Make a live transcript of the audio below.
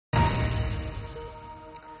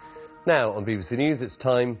Now on BBC News, it's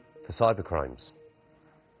time for Cybercrimes.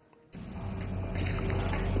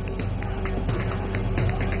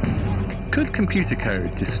 Could computer code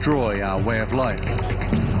destroy our way of life?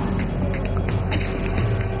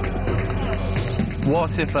 What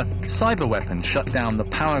if a cyber weapon shut down the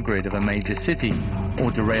power grid of a major city, or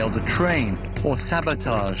derailed a train, or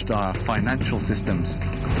sabotaged our financial systems?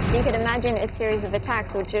 You could imagine a series of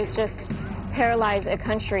attacks which would just paralyze a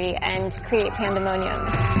country and create pandemonium.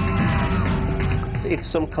 If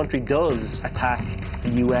some country does attack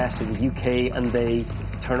the US or the UK and they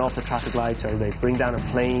turn off the traffic lights or they bring down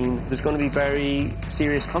a plane, there's going to be very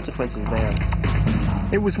serious consequences there.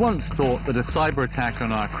 It was once thought that a cyber attack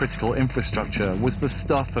on our critical infrastructure was the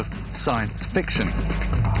stuff of science fiction.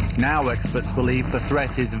 Now experts believe the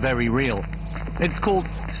threat is very real. It's called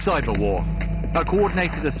cyber war, a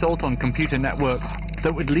coordinated assault on computer networks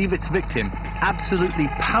that would leave its victim absolutely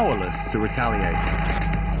powerless to retaliate.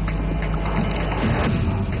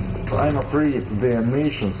 I'm afraid there are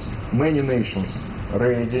nations, many nations,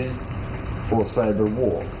 ready for cyber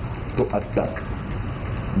war, to attack.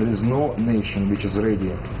 There is no nation which is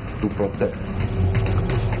ready to protect.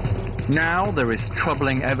 Now there is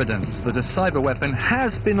troubling evidence that a cyber weapon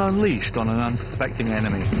has been unleashed on an unsuspecting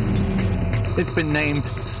enemy. It's been named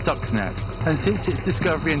Stuxnet, and since its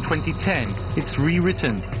discovery in 2010, it's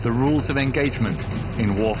rewritten the rules of engagement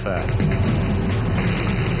in warfare.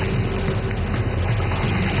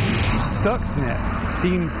 Stuxnet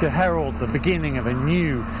seems to herald the beginning of a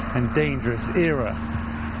new and dangerous era.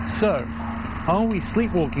 So, are we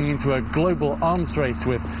sleepwalking into a global arms race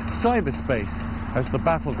with cyberspace as the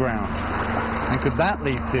battleground? And could that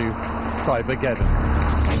lead to Cybergeddon?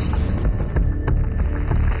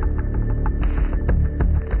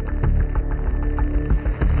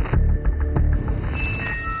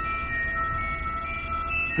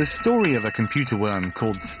 The story of a computer worm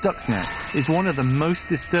called Stuxnet is one of the most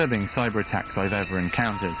disturbing cyber attacks I've ever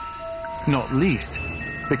encountered. Not least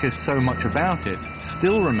because so much about it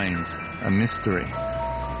still remains a mystery.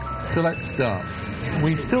 So let's start.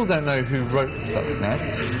 We still don't know who wrote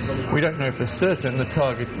Stuxnet. We don't know for certain the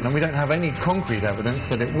target, and we don't have any concrete evidence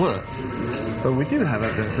that it worked. But we do have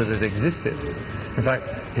evidence that it existed. In fact,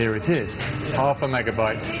 here it is, 0.5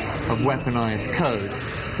 megabyte of weaponized code,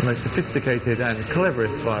 the most sophisticated and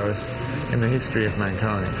cleverest virus in the history of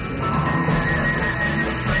mankind.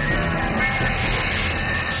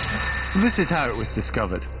 This is how it was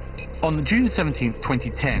discovered. On June 17,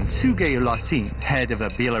 2010, Sergey Ulasin, head of a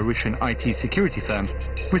Belarusian IT security firm,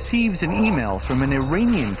 receives an email from an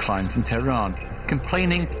Iranian client in Tehran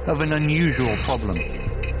complaining of an unusual problem.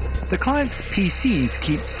 The client's PCs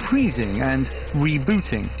keep freezing and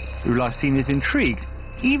rebooting. Ulasin is intrigued.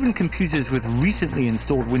 Even computers with recently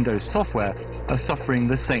installed Windows software are suffering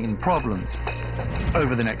the same problems.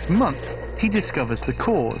 Over the next month, he discovers the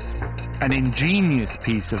cause, an ingenious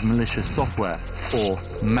piece of malicious software, or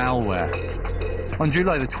malware. On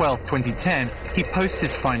July the 12th, 2010, he posts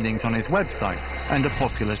his findings on his website and a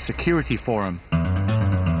popular security forum.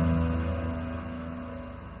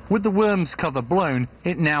 With the worm's cover blown,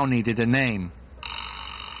 it now needed a name.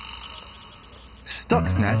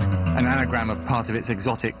 Stuxnet, an anagram of part of its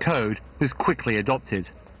exotic code, was quickly adopted.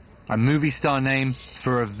 A movie star name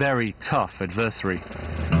for a very tough adversary.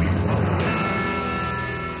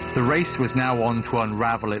 The race was now on to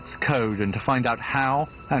unravel its code and to find out how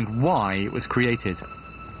and why it was created.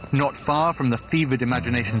 Not far from the fevered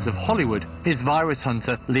imaginations of Hollywood is virus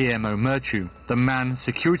hunter Liam O'Murchu, the man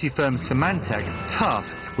security firm Symantec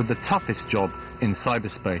tasked with the toughest job in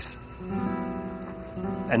cyberspace.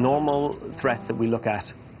 A normal threat that we look at,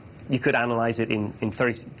 you could analyze it in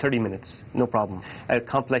 30 minutes, no problem. A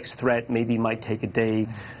complex threat maybe might take a day.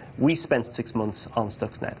 We spent 6 months on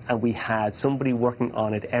Stuxnet, and we had somebody working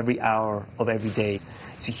on it every hour of every day.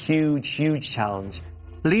 It's a huge, huge challenge.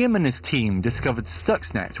 Liam and his team discovered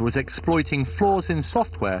Stuxnet was exploiting flaws in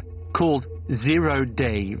software called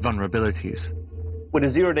zero-day vulnerabilities. With a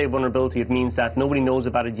zero-day vulnerability, it means that nobody knows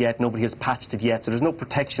about it yet, nobody has patched it yet, so there's no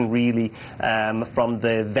protection really from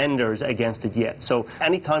the vendors against it yet. So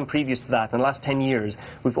any time previous to that, in the last 10 years,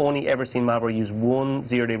 we've only ever seen malware use one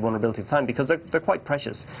zero-day vulnerability at a time because they're quite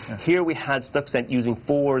precious. Yeah. Here we had Stuxnet using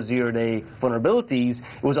 4 zero-day vulnerabilities.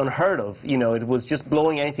 It was unheard of. You know, it was just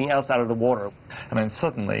blowing anything else out of the water. And then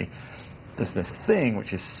suddenly, there's this thing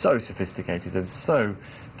which is so sophisticated and so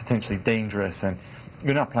potentially dangerous, and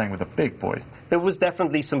you're not playing with the big boys. There was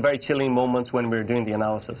definitely some very chilling moments when we were doing the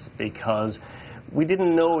analysis because we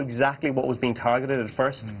didn't know exactly what was being targeted at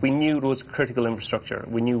first. We knew it was critical infrastructure.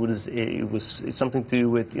 We knew it was something to do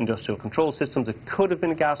with industrial control systems. It could have been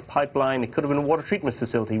a gas pipeline. It could have been a water treatment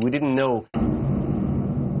facility. We didn't know.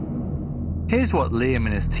 Here's what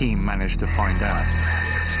Liam and his team managed to find out.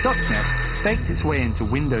 Stuxnet faked its way into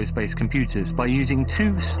Windows-based computers by using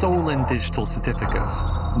 2 stolen digital certificates.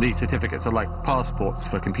 These certificates are like passports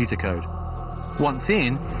for computer code. Once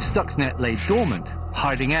in, Stuxnet lay dormant,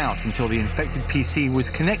 hiding out until the infected PC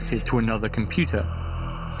was connected to another computer.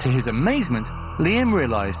 To his amazement, Liam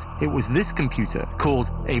realized it was this computer,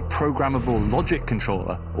 called a Programmable Logic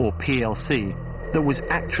Controller, or PLC, that was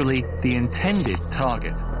actually the intended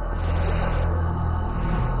target.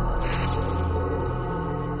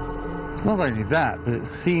 Not only that, but it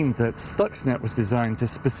seemed that Stuxnet was designed to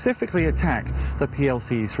specifically attack the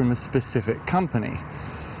PLCs from a specific company.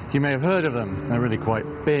 You may have heard of them. They're really quite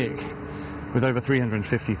big, with over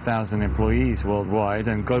 350,000 employees worldwide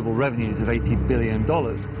and global revenues of $80 billion.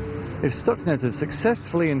 If Stuxnet had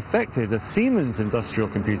successfully infected a Siemens industrial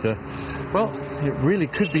computer, well, it really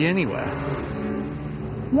could be anywhere.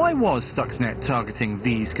 Why was Stuxnet targeting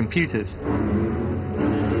these computers?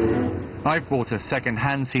 I've bought a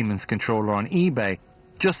second-hand Siemens controller on eBay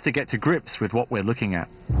just to get to grips with what we're looking at.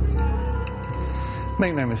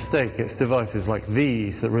 Make no mistake, it's devices like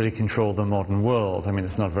these that really control the modern world. I mean,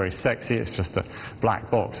 it's not very sexy, it's just a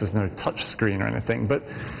black box, there's no touch screen or anything, but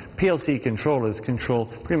PLC controllers control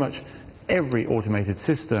pretty much every automated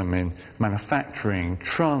system in manufacturing,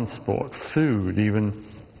 transport, food, even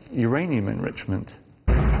uranium enrichment.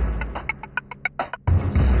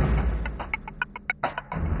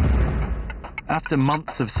 After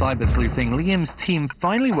months of cyber sleuthing, Liam's team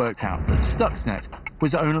finally worked out that Stuxnet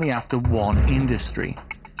was only after one industry: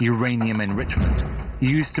 uranium enrichment,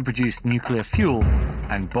 used to produce nuclear fuel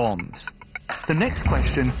and bombs. The next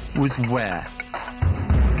question was where?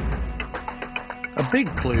 A big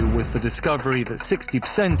clue was the discovery that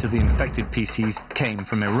 60% of the infected PCs came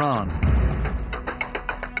from Iran.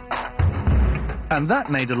 And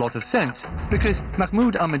that made a lot of sense, because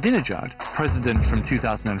Mahmoud Ahmadinejad, president from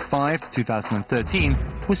 2005 to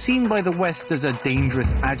 2013, was seen by the West as a dangerous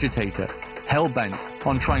agitator, hell-bent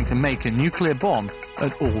on trying to make a nuclear bomb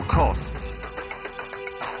at all costs.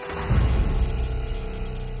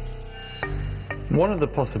 One of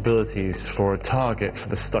the possibilities for a target for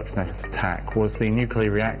the Stuxnet attack was the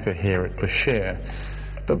nuclear reactor here at Bashir,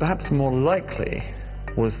 but perhaps more likely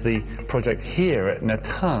was the project here at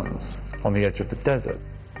Natanz, on the edge of the desert.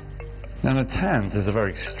 Now, Natanz is a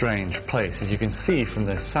very strange place, as you can see from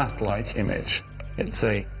this satellite image. It's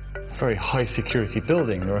a very high security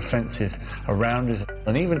building. There are fences around it,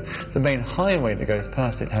 and even the main highway that goes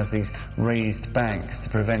past it has these raised banks to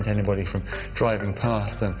prevent anybody from driving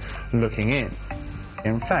past and looking in.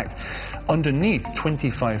 In fact, underneath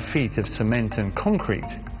 25 feet of cement and concrete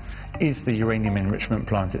is the uranium enrichment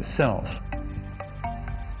plant itself.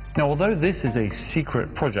 Now, although this is a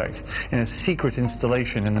secret project in a secret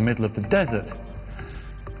installation in the middle of the desert,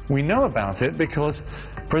 we know about it because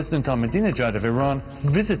President Ahmadinejad of Iran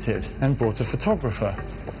visited and brought a photographer.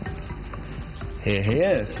 Here he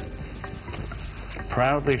is,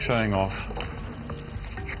 proudly showing off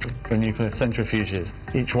the nuclear centrifuges.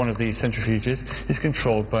 Each one of these centrifuges is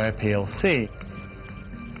controlled by a PLC.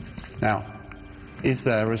 Now, is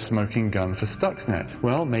there a smoking gun for Stuxnet?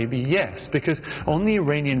 Well, maybe yes, because on the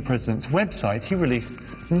Iranian president's website he released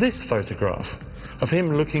this photograph of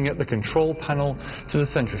him looking at the control panel to the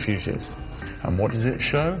centrifuges. And what does it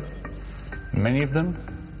show? Many of them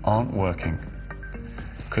aren't working.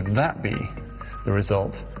 Could that be the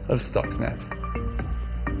result of Stuxnet?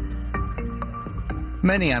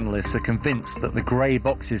 Many analysts are convinced that the grey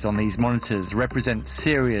boxes on these monitors represent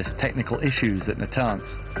serious technical issues at Natanz.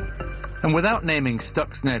 And without naming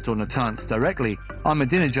Stuxnet or Natanz directly,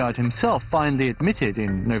 Ahmadinejad himself finally admitted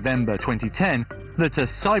in November 2010 that a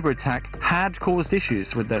cyber attack had caused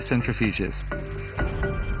issues with their centrifuges.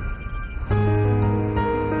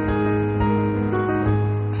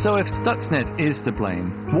 So if Stuxnet is to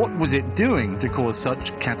blame, what was it doing to cause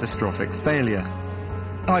such catastrophic failure?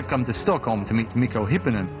 I've come to Stockholm to meet Mikko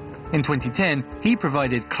Hipponen. In 2010, he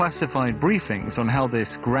provided classified briefings on how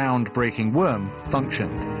this groundbreaking worm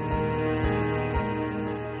functioned.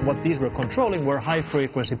 What these were controlling were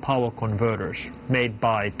high-frequency power converters made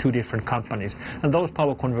by 2 different companies. And those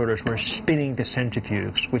power converters were spinning the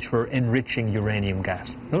centrifuges, which were enriching uranium gas.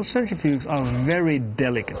 Those centrifuges are very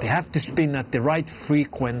delicate. They have to spin at the right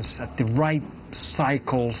frequency, at the right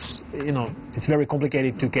cycles. You know, it's very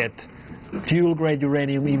complicated to get fuel-grade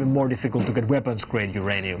uranium, even more difficult to get weapons-grade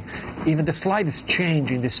uranium. Even the slightest change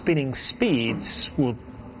in the spinning speeds will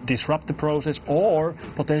disrupt the process or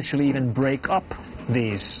potentially even break up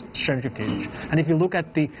these centrifuges. And if you look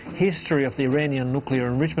at the history of the Iranian nuclear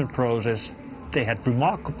enrichment process, they had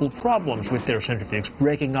remarkable problems with their centrifuges,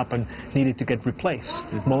 breaking up and needed to get replaced,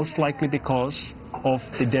 most likely because of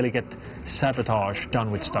the delicate sabotage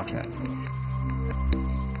done with Stuxnet.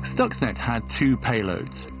 Stuxnet had two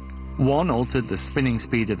payloads. One altered the spinning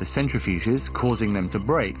speed of the centrifuges, causing them to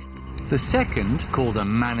break. The second, called a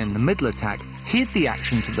man-in-the-middle attack, hid the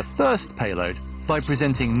actions of the first payload by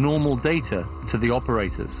presenting normal data to the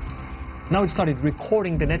operators. Now it started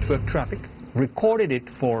recording the network traffic, recorded it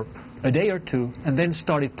for a day or two, and then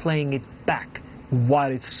started playing it back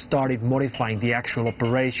while it started modifying the actual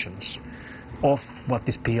operations of what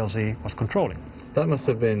this PLC was controlling. That must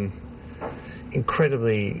have been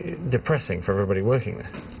incredibly depressing for everybody working there.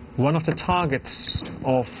 One of the targets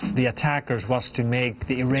of the attackers was to make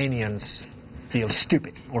the Iranians feel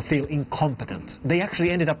stupid or feel incompetent. They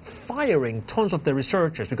actually ended up firing tons of their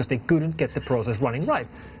researchers because they couldn't get the process running right.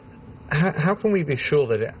 How can we be sure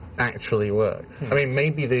that it actually worked? I mean,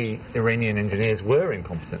 maybe the Iranian engineers were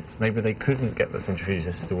incompetent. Maybe they couldn't get the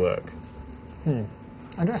centrifuges to work.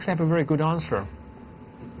 I don't actually have a very good answer.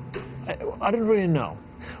 I don't really know.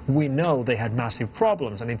 We know they had massive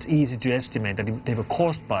problems, and it's easy to estimate that they were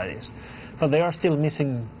caused by this. But there are still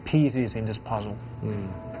missing pieces in this puzzle.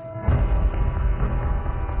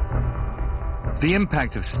 The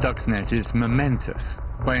impact of Stuxnet is momentous.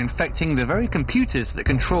 By infecting the very computers that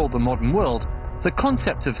control the modern world, the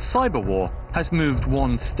concept of cyber war has moved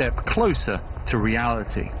one step closer to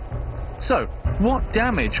reality. So, what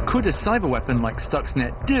damage could a cyber weapon like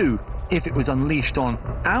Stuxnet do if it was unleashed on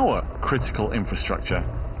our critical infrastructure?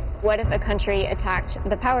 What if a country attacked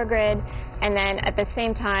the power grid and then at the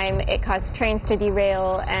same time it caused trains to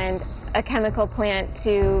derail and a chemical plant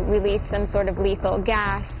to release some sort of lethal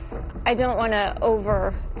gas? I don't want to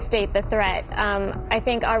overstate the threat. I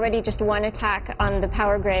think already just one attack on the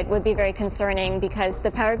power grid would be very concerning because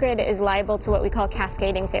the power grid is liable to what we call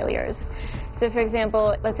cascading failures. So for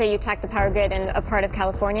example, let's say you attack the power grid in a part of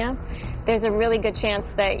California, there's a really good chance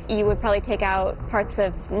that you would probably take out parts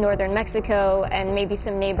of northern Mexico and maybe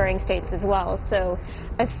some neighboring states as well. So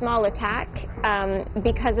a small attack,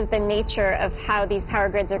 because of the nature of how these power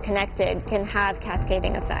grids are connected, can have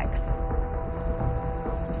cascading effects.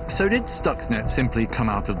 So did Stuxnet simply come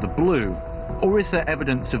out of the blue? Or is there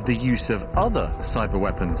evidence of the use of other cyber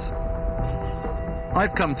weapons?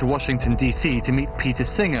 I've come to Washington, D.C. to meet Peter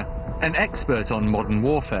Singer, an expert on modern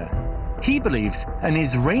warfare. He believes an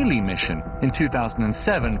Israeli mission in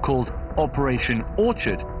 2007 called Operation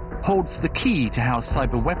Orchard holds the key to how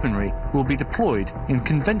cyber weaponry will be deployed in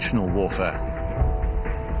conventional warfare.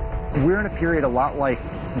 We're in a period a lot like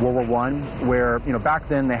World War I, where, back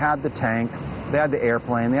then they had the tank, they had the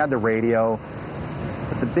airplane, they had the radio,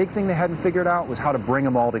 but the big thing they hadn't figured out was how to bring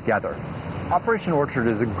them all together. Operation Orchard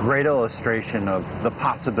is a great illustration of the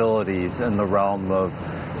possibilities in the realm of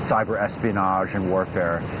cyber espionage and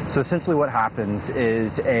warfare. So essentially what happens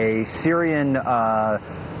is a Syrian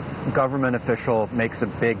government official makes a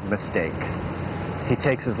big mistake. He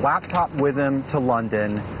takes his laptop with him to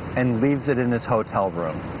London and leaves it in his hotel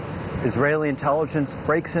room. Israeli intelligence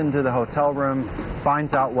breaks into the hotel room,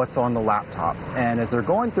 finds out what's on the laptop. And as they're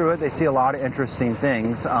going through it, they see a lot of interesting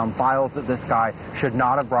things, files that this guy should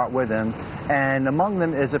not have brought with him. And among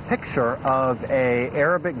them is a picture of an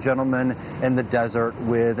Arabic gentleman in the desert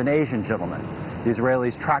with an Asian gentleman. The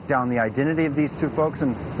Israelis track down the identity of these two folks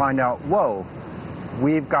and find out, whoa,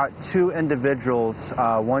 we've got two individuals,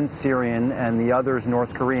 one Syrian and the other is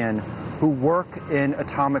North Korean, who work in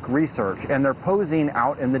atomic research, and they're posing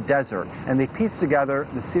out in the desert. And they piece together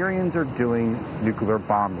the Syrians are doing nuclear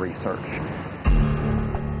bomb research.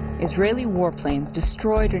 Israeli warplanes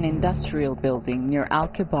destroyed an industrial building near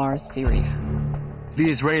Al-Kibar, Syria. The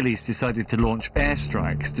Israelis decided to launch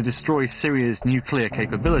airstrikes to destroy Syria's nuclear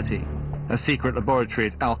capability, a secret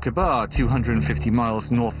laboratory at Al-Kibar, 250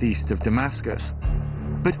 miles northeast of Damascus.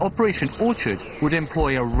 But Operation Orchard would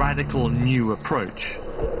employ a radical new approach.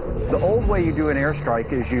 The old way you do an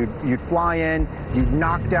airstrike is you'd fly in, you'd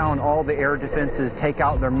knock down all the air defenses, take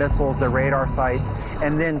out their missiles, their radar sites,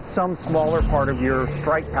 and then some smaller part of your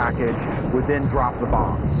strike package would then drop the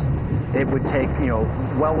bombs. It would take,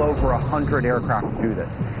 well over 100 aircraft to do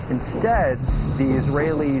this. Instead, the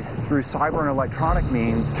Israelis, through cyber and electronic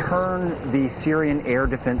means, turn the Syrian air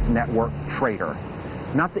defense network traitor.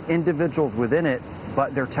 Not the individuals within it,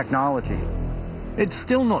 but their technology. It's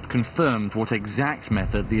still not confirmed what exact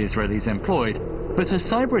method the Israelis employed, but a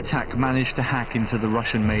cyber attack managed to hack into the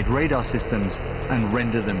Russian-made radar systems and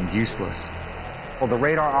render them useless. Well, the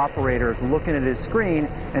radar operator's looking at his screen,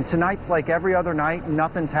 and tonight's like every other night,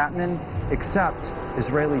 nothing's happening except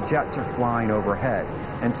Israeli jets are flying overhead.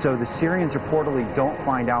 And so the Syrians reportedly don't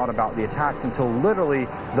find out about the attacks until literally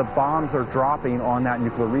the bombs are dropping on that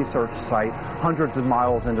nuclear research site hundreds of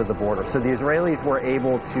miles into the border. So the Israelis were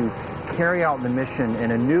able to carry out the mission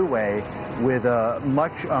in a new way with a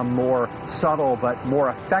much more subtle but more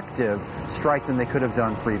effective strike than they could have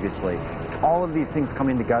done previously. All of these things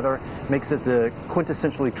coming together makes it the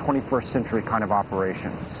quintessentially 21st century kind of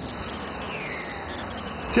operation.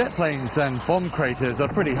 Jet planes and bomb craters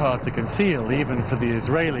are pretty hard to conceal, even for the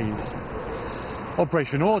Israelis.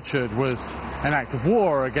 Operation Orchard was an act of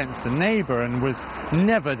war against a neighbor and was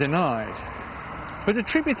never denied. But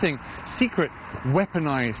attributing secret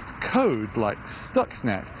weaponized code like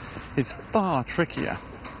Stuxnet is far trickier,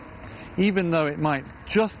 even though it might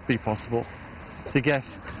just be possible to guess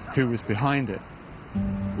who was behind it.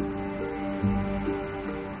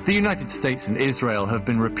 The United States and Israel have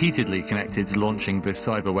been repeatedly connected to launching this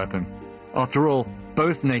cyber weapon. After all,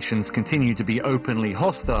 both nations continue to be openly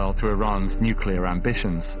hostile to Iran's nuclear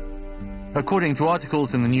ambitions. According to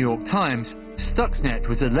articles in the New York Times, Stuxnet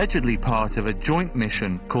was allegedly part of a joint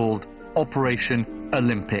mission called Operation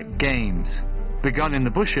Olympic Games, begun in the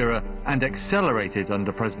Bush era and accelerated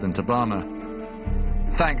under President Obama.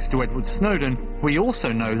 Thanks to Edward Snowden, we also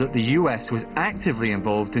know that the US was actively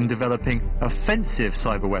involved in developing offensive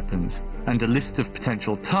cyber weapons and a list of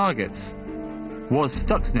potential targets. Was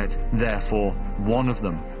Stuxnet, therefore, one of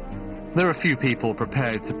them? There are few people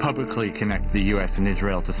prepared to publicly connect the US and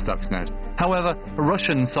Israel to Stuxnet. However,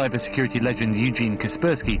 Russian cybersecurity legend Eugene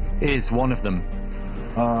Kaspersky is one of them.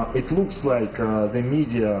 It looks like the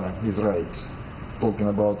media is right, talking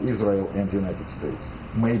about Israel and the United States.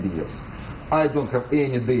 Maybe yes. I don't have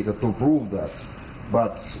any data to prove that,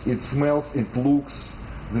 but it smells, it looks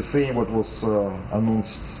the same what was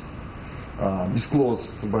announced,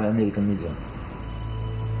 disclosed by American media.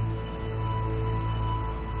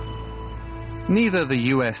 Neither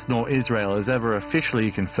the US nor Israel has ever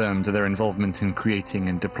officially confirmed their involvement in creating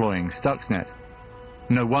and deploying Stuxnet.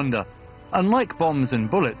 No wonder. Unlike bombs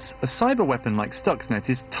and bullets, a cyber weapon like Stuxnet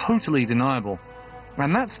is totally deniable.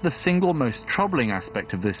 And that's the single most troubling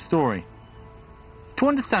aspect of this story. To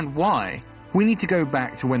understand why, we need to go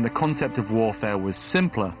back to when the concept of warfare was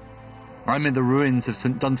simpler. I'm in the ruins of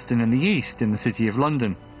St Dunstan in the east in the city of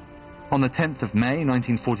London. On the 10th of May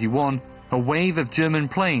 1941, a wave of German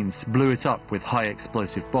planes blew it up with high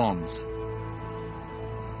explosive bombs.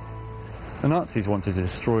 The Nazis wanted to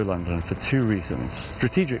destroy London for two reasons.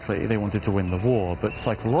 Strategically, they wanted to win the war, but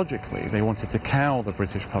psychologically, they wanted to cow the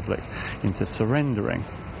British public into surrendering.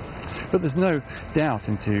 But there's no doubt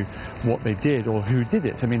into what they did or who did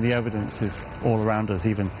it. I mean, the evidence is all around us,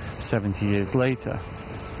 even 70 years later.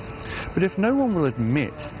 But if no one will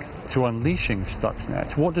admit to unleashing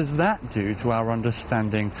Stuxnet, what does that do to our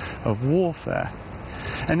understanding of warfare?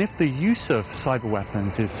 And if the use of cyber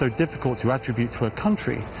weapons is so difficult to attribute to a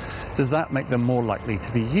country, does that make them more likely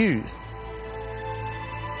to be used?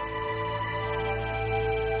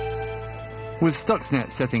 With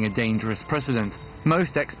Stuxnet setting a dangerous precedent,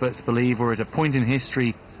 most experts believe we're at a point in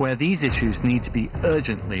history where these issues need to be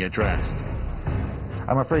urgently addressed.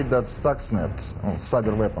 I'm afraid that Stuxnet,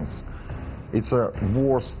 cyber weapons, it's a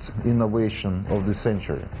worst innovation of the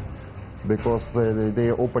century because they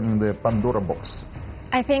are opening the Pandora box.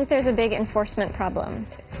 I think there's a big enforcement problem.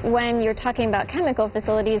 When you're talking about chemical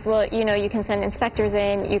facilities, well, you know, you can send inspectors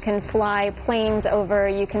in, you can fly planes over,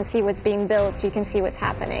 you can see what's being built, you can see what's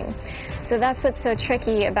happening. So that's what's so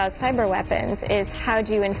tricky about cyber weapons, is how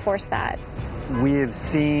do you enforce that? We have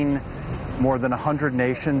seen more than 100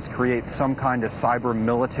 nations create some kind of cyber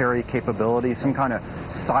military capability, some kind of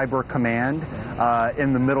cyber command.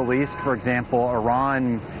 In the Middle East, for example,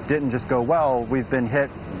 Iran didn't just go, well, we've been hit,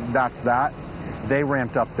 that's that. They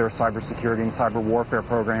ramped up their cybersecurity and cyber warfare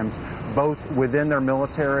programs, both within their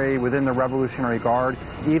military, within the Revolutionary Guard,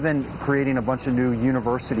 even creating a bunch of new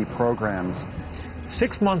university programs.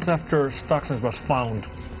 6 months after Stuxnet was found,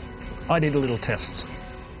 I did a little test.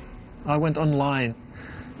 I went online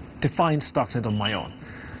to find Stuxnet on my own.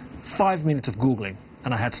 5 minutes of Googling,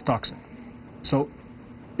 and I had Stuxnet. So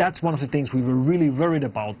that's one of the things we were really worried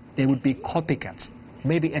about. There would be copycats,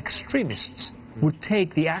 maybe extremists, would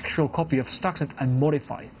take the actual copy of Stuxnet and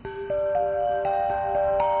modify it.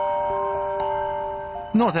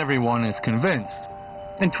 Not everyone is convinced.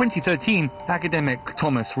 In 2013, academic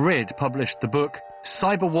Thomas Ridd published the book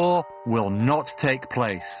Cyber War Will Not Take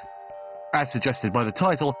Place. As suggested by the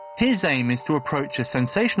title, his aim is to approach a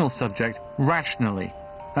sensational subject rationally,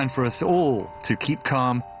 and for us all to keep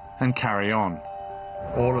calm and carry on.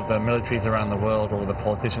 All of the militaries around the world, all of the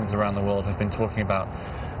politicians around the world have been talking about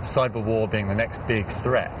cyber war being the next big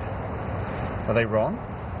threat. Are they wrong?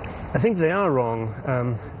 I think they are wrong.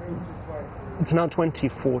 It's now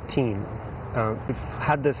 2014. We've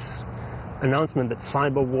had this announcement that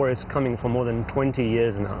cyber war is coming for more than 20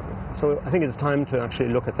 years now. So I think it's time to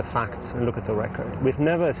actually look at the facts and look at the record. We've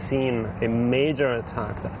never seen a major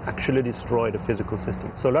attack that actually destroyed a physical system.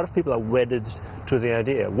 So a lot of people are wedded to the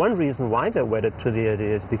idea. One reason why they're wedded to the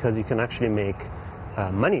idea is because you can actually make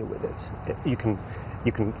money with it. You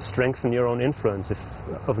can strengthen your own influence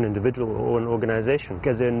of an individual or an organization.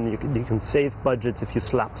 Because then you can save budgets if you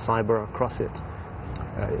slap cyber across it.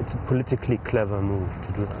 It's a politically clever move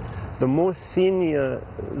to do that. The more senior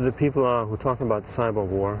the people are who talk about cyber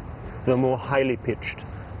war, the more highly pitched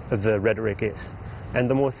the rhetoric is. And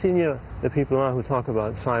the more senior the people are who talk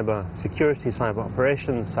about cyber security, cyber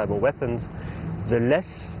operations, cyber weapons, the less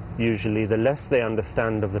they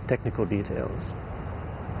understand of the technical details.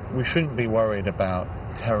 We shouldn't be worried about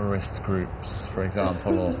terrorist groups, for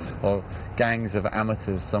example, or gangs of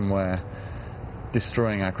amateurs somewhere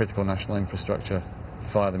destroying our critical national infrastructure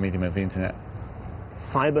via the medium of the internet.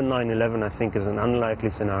 Cyber 9/11, I think, is an unlikely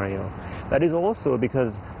scenario. That is also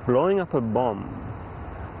because blowing up a bomb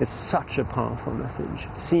is such a powerful message.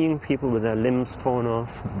 Seeing people with their limbs torn off,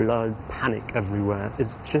 blood, panic everywhere is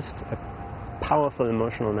just a powerful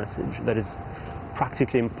emotional message that is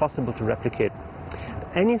practically impossible to replicate.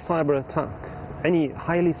 Any cyber attack, any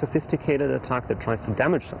highly sophisticated attack that tries to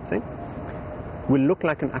damage something, will look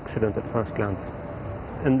like an accident at first glance.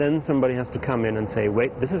 And then somebody has to come in and say,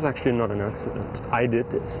 wait, this is actually not an accident. I did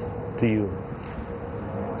this to you.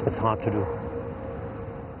 It's hard to do.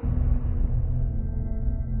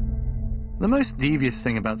 The most devious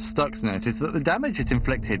thing about Stuxnet is that the damage it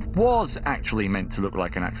inflicted was actually meant to look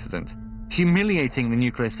like an accident, humiliating the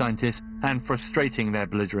nuclear scientists and frustrating their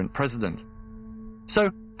belligerent president.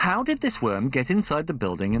 So, how did this worm get inside the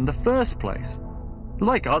building in the first place?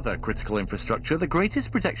 Like other critical infrastructure, the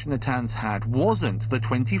greatest protection the Tans had wasn't the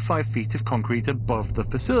 25 feet of concrete above the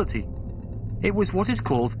facility. It was what is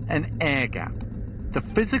called an air gap, the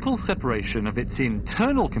physical separation of its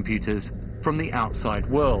internal computers from the outside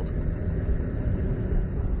world.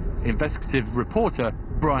 Investigative reporter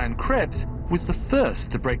Brian Krebs was the first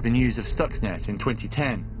to break the news of Stuxnet in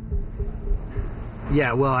 2010.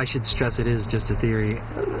 Yeah, well, I should stress it is just a theory.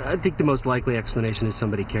 I think the most likely explanation is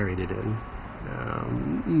somebody carried it in.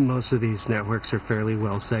 Most of these networks are fairly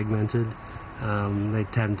well segmented. They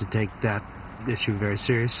tend to take that issue very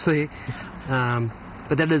seriously.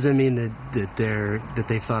 But that doesn't mean that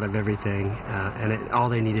they've thought of everything. And all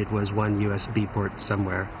they needed was one USB port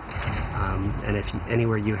somewhere. And if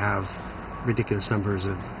anywhere you have ridiculous numbers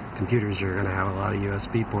of computers, you're going to have a lot of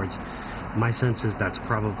USB ports. My sense is that's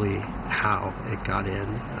probably how it got in.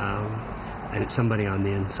 And somebody on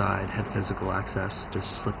the inside had physical access,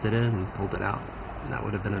 just slipped it in and pulled it out. And that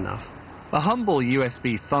would have been enough. A humble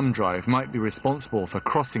USB thumb drive might be responsible for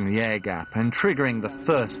crossing the air gap and triggering the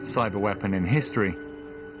first cyber weapon in history.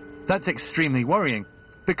 That's extremely worrying,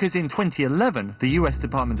 because in 2011, the US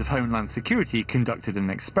Department of Homeland Security conducted an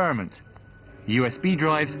experiment. USB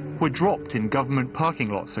drives were dropped in government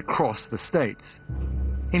parking lots across the states.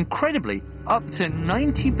 Incredibly, up to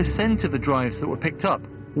 90% of the drives that were picked up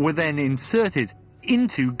were then inserted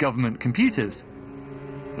into government computers.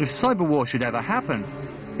 If cyber war should ever happen,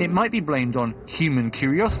 it might be blamed on human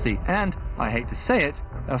curiosity and, I hate to say it,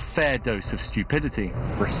 a fair dose of stupidity.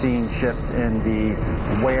 We're seeing shifts in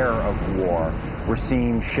the where of war. We're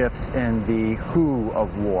seeing shifts in the who of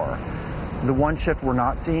war. The one shift we're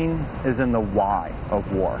not seeing is in the why of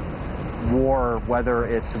war. War, whether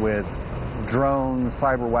it's with drones,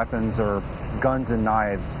 cyber weapons, or guns and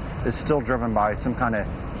knives, is still driven by some kind of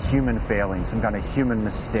human failing, some kind of human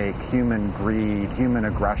mistake, human greed, human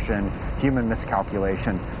aggression, human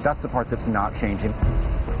miscalculation. That's the part that's not changing.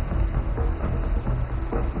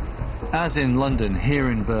 As in London,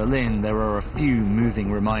 here in Berlin, there are a few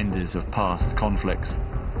moving reminders of past conflicts.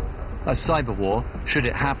 A cyber war, should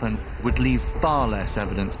it happen, would leave far less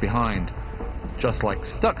evidence behind. Just like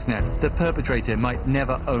Stuxnet, the perpetrator might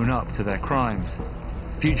never own up to their crimes.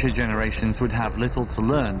 Future generations would have little to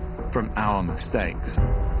learn from our mistakes.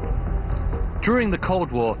 During the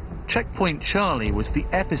Cold War, Checkpoint Charlie was the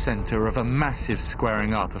epicenter of a massive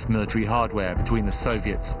squaring up of military hardware between the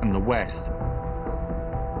Soviets and the West.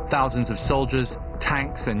 Thousands of soldiers,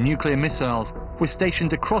 tanks and nuclear missiles were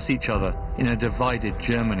stationed across each other in a divided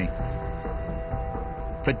Germany.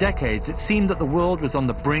 For decades, it seemed that the world was on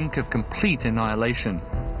the brink of complete annihilation.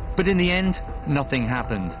 But in the end, nothing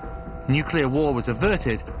happened. Nuclear war was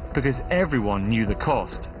averted because everyone knew the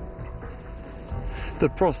cost. The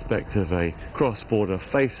prospect of a cross-border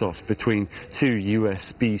face-off between two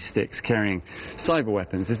USB sticks carrying cyber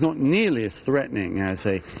weapons is not nearly as threatening as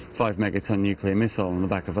a 5-megaton nuclear missile on the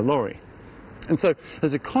back of a lorry. And so,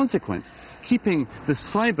 as a consequence, keeping the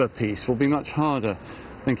cyber piece will be much harder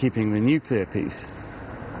than keeping the nuclear piece.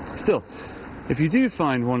 Still, if you do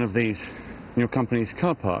find one of these in your company's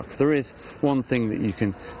car park, there is one thing that you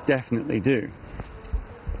can definitely do.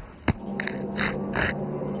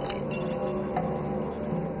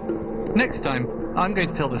 Next time, I'm going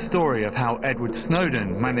to tell the story of how Edward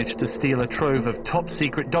Snowden managed to steal a trove of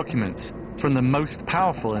top-secret documents from the most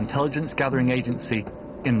powerful intelligence-gathering agency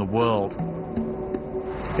in the world.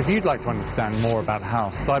 If you'd like to understand more about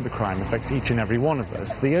how cybercrime affects each and every one of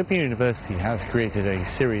us, the Open University has created a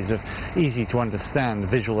series of easy-to-understand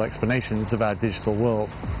visual explanations of our digital world.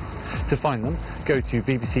 To find them, go to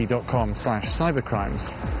bbc.com/cybercrimes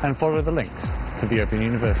and follow the links to the Open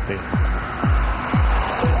University.